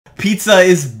Pizza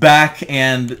is back,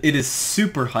 and it is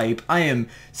super hype. I am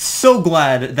so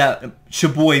glad that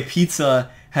Chaboy Pizza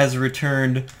has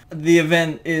returned. The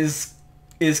event is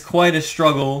quite a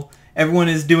struggle. Everyone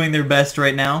is doing their best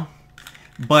right now.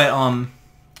 But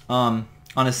on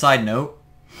a side note,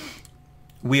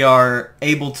 we are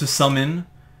able to summon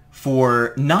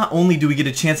for not only do we get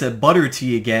a chance at Butter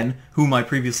Tea again, whom I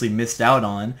previously missed out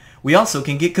on, we also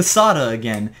can get Casada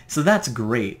again, so that's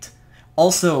great.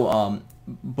 Also,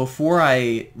 before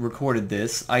I recorded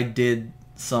this, I did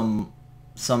some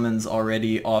summons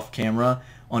already off camera.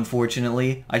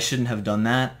 Unfortunately, I shouldn't have done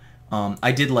that.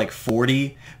 I did like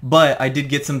 40, but I did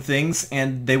get some things,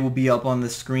 and they will be up on the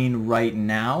screen right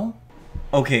now.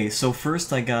 Okay, so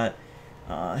first I got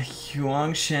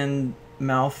Huangshen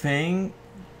Maofeng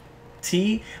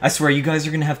Tea. I swear, you guys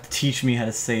are gonna have to teach me how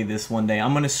to say this one day.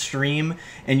 I'm gonna stream,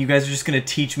 and you guys are just gonna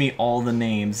teach me all the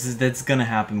names. That's gonna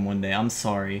happen one day. I'm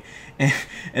sorry.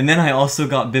 And then I also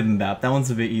got Bibimbap. That one's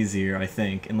a bit easier, I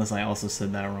think, unless I also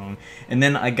said that wrong. And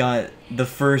then I got the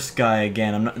first guy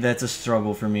again. That's a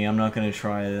struggle for me. I'm not gonna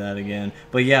try that again.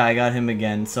 But yeah, I got him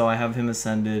again, so I have him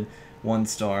ascended 1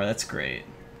 star. That's great.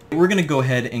 We're gonna go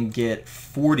ahead and get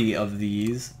 40 of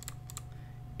these,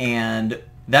 and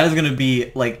that is going to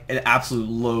be like an absolute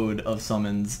load of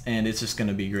summons, and it's just going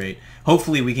to be great.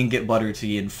 Hopefully we can get Butter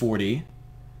Tea in 40.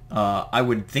 I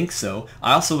would think so.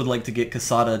 I also would like to get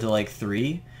Casada to like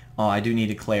 3. Oh, I do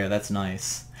need Eclair. That's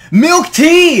nice. Milk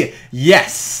Tea!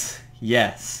 Yes!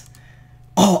 Yes.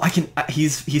 Oh, I can...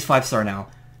 he's 5-star now.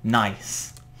 Nice.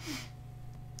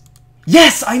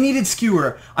 Yes! I needed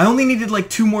Skewer! I only needed like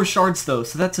 2 more shards though,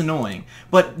 so that's annoying.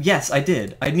 But yes, I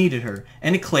did. I needed her.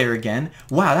 And Eclair again.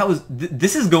 Wow, that was...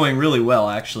 this is going really well,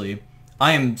 actually.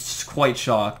 I am quite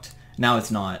shocked. Now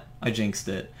it's not. I jinxed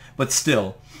it. But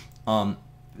still,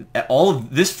 all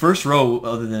of this first row,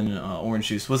 other than Orange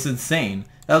Juice, was insane.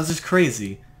 That was just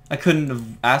crazy. I couldn't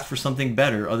have asked for something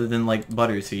better other than like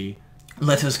Butter Tea.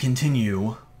 Let us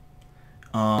continue.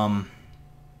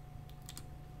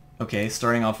 Okay,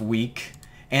 starting off weak,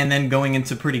 and then going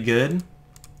into pretty good.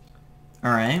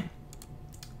 Alright.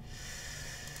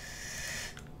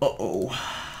 Uh-oh.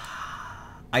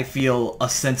 I feel a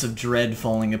sense of dread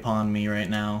falling upon me right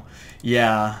now.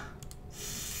 Yeah.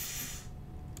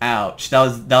 Ouch. That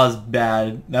was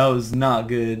bad. That was not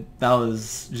good. That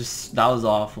was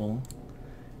awful.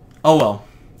 Oh well.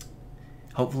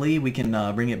 Hopefully we can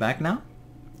bring it back now.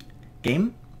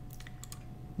 Game?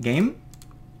 Game?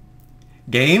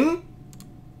 Game?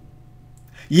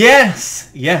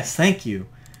 Yes! Yes, thank you.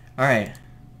 Alright.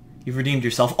 You've redeemed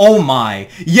yourself. Oh my!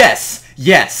 Yes!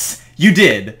 Yes! You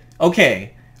did!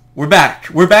 Okay. We're back.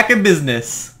 We're back in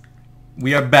business.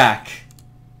 We are back.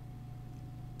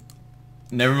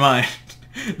 Never mind.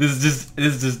 This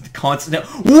is just constant.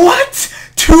 What?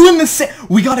 2 in the same...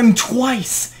 We got him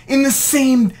twice! In the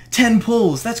same 10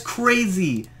 pulls! That's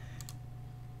crazy!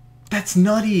 That's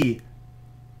nutty!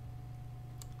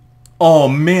 Oh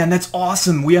man, that's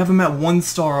awesome. We have him at 1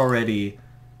 star already.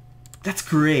 That's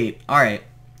great. Alright.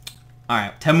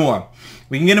 Alright, 10 more.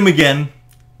 We can get him again.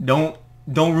 Don't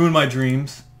ruin my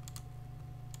dreams.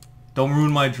 Don't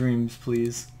ruin my dreams,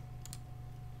 please.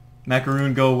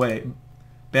 Macaroon, go away.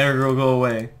 Banner Girl, go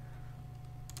away.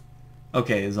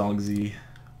 Okay, Zongzi.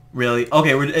 Really?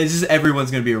 Okay, it's just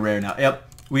everyone's gonna be a rare now.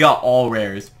 Yep. We got all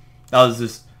rares. That was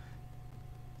just...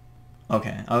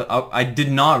 Okay, I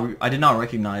did not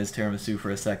recognize Tiramisu for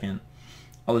a second.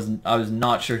 I was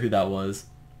not sure who that was.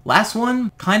 Last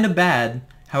one, kind of bad.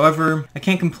 However, I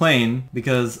can't complain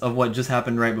because of what just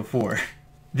happened right before.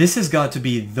 This has got to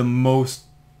be the most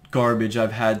garbage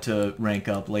I've had to rank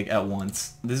up like at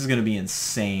once. This is gonna be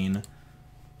insane.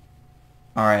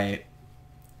 All right,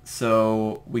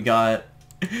 so we got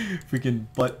freaking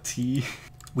butt tea.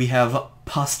 We have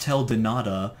pastel de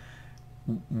nata.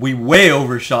 We way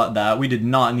overshot that. We did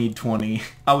not need 20.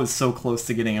 I was so close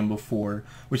to getting him before,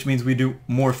 which means we do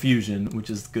more fusion, which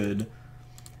is good.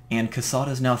 And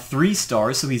Casada's now 3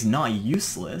 stars, so he's not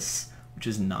useless, which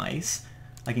is nice.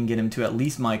 I can get him to at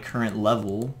least my current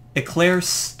level. Eclair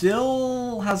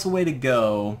still has a way to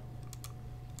go.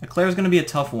 Eclair's going to be a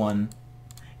tough one.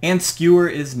 And Skewer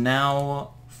is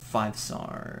now 5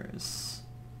 stars.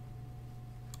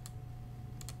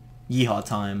 Yeehaw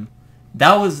time.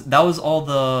 That was all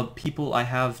the people I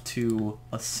have to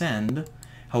ascend.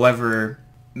 However,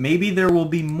 maybe there will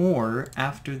be more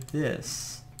after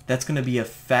this. That's going to be a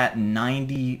fat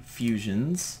 90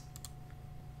 fusions.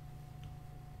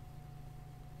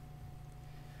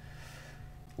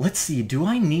 Let's see, do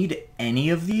I need any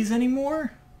of these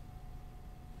anymore?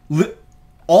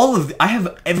 I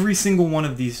have every single one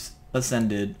of these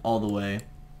ascended all the way.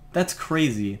 That's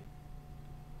crazy.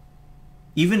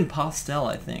 Even Pastel,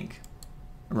 I think.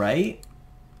 Right?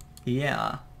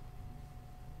 Yeah.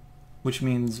 Which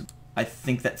means I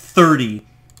think that 30.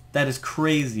 That is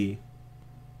crazy.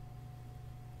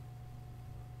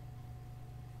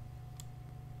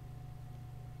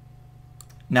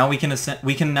 Now we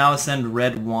can now ascend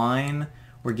red wine.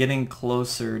 We're getting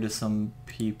closer to some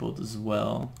people as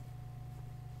well.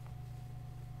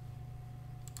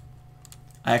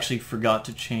 I actually forgot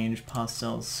to change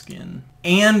Pastel's skin.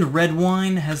 And red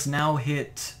wine has now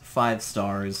hit 5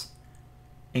 stars.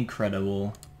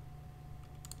 Incredible.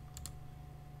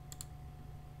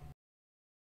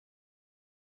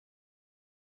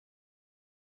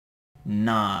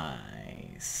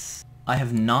 Nice. I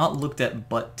have not looked at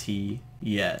Butt Tea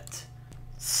yet.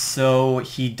 So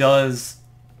he does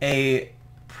a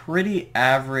pretty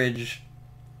average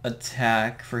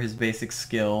attack for his basic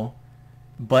skill,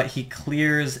 but he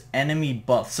clears enemy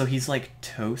buffs. So he's like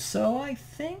Toso, I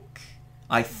think?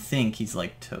 I think he's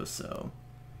like Toso.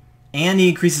 And he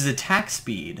increases attack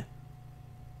speed.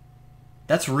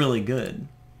 That's really good.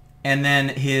 And then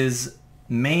his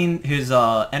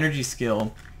energy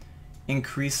skill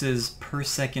increases per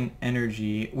second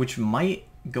energy, which might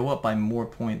go up by more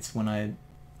points when I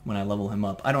level him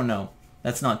up. I don't know.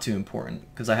 That's not too important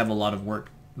because I have a lot of work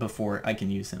before I can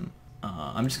use him.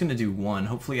 I'm just gonna do 1.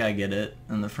 Hopefully I get it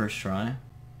on the first try.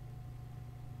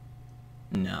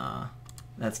 Nah,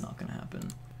 that's not gonna happen.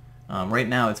 Right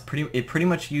now it pretty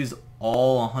much used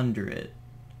all 100,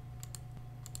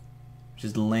 which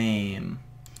is lame.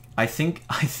 I think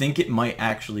it might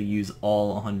actually use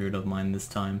all 100 of mine this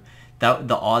time.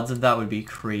 The odds of that would be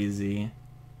crazy.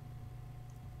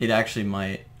 It actually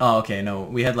might. Oh, okay, no,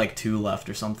 we had like 2 left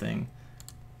or something.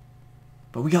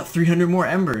 But we got 300 more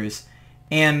embers.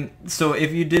 And so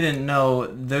if you didn't know,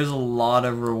 there's a lot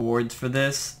of rewards for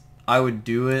this. I would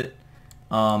do it.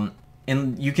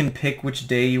 And you can pick which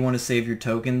day you want to save your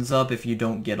tokens up if you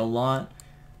don't get a lot.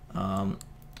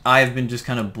 I've been just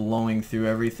kind of blowing through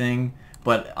everything,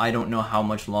 but I don't know how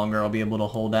much longer I'll be able to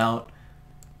hold out.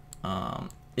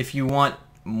 If you want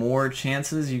more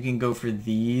chances, you can go for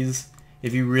these.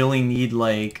 If you really need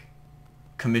like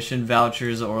commission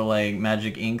vouchers or like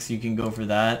magic inks, you can go for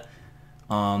that.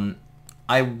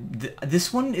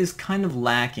 This one is kind of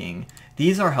lacking.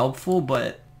 These are helpful,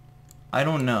 but I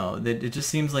don't know. It just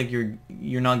seems like you're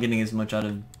not getting as much out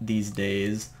of these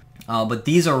days. But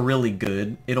these are really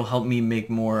good. It'll help me make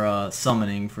more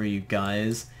summoning for you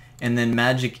guys. And then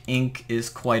magic ink is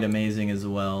quite amazing as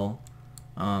well.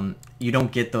 You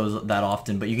don't get those that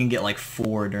often, but you can get like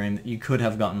 4 you could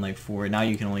have gotten like 4. Now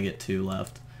you can only get 2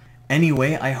 left.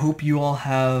 Anyway, I hope you all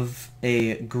have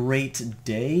a great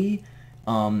day.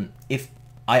 If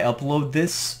I upload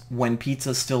this when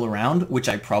pizza's still around, which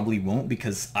I probably won't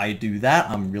because I do that,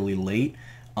 I'm really late.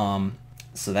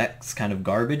 So that's kind of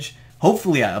garbage.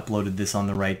 Hopefully I uploaded this on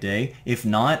the right day. If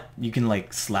not, you can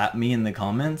like slap me in the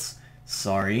comments.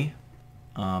 Sorry.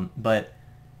 But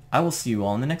I will see you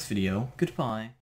all in the next video. Goodbye.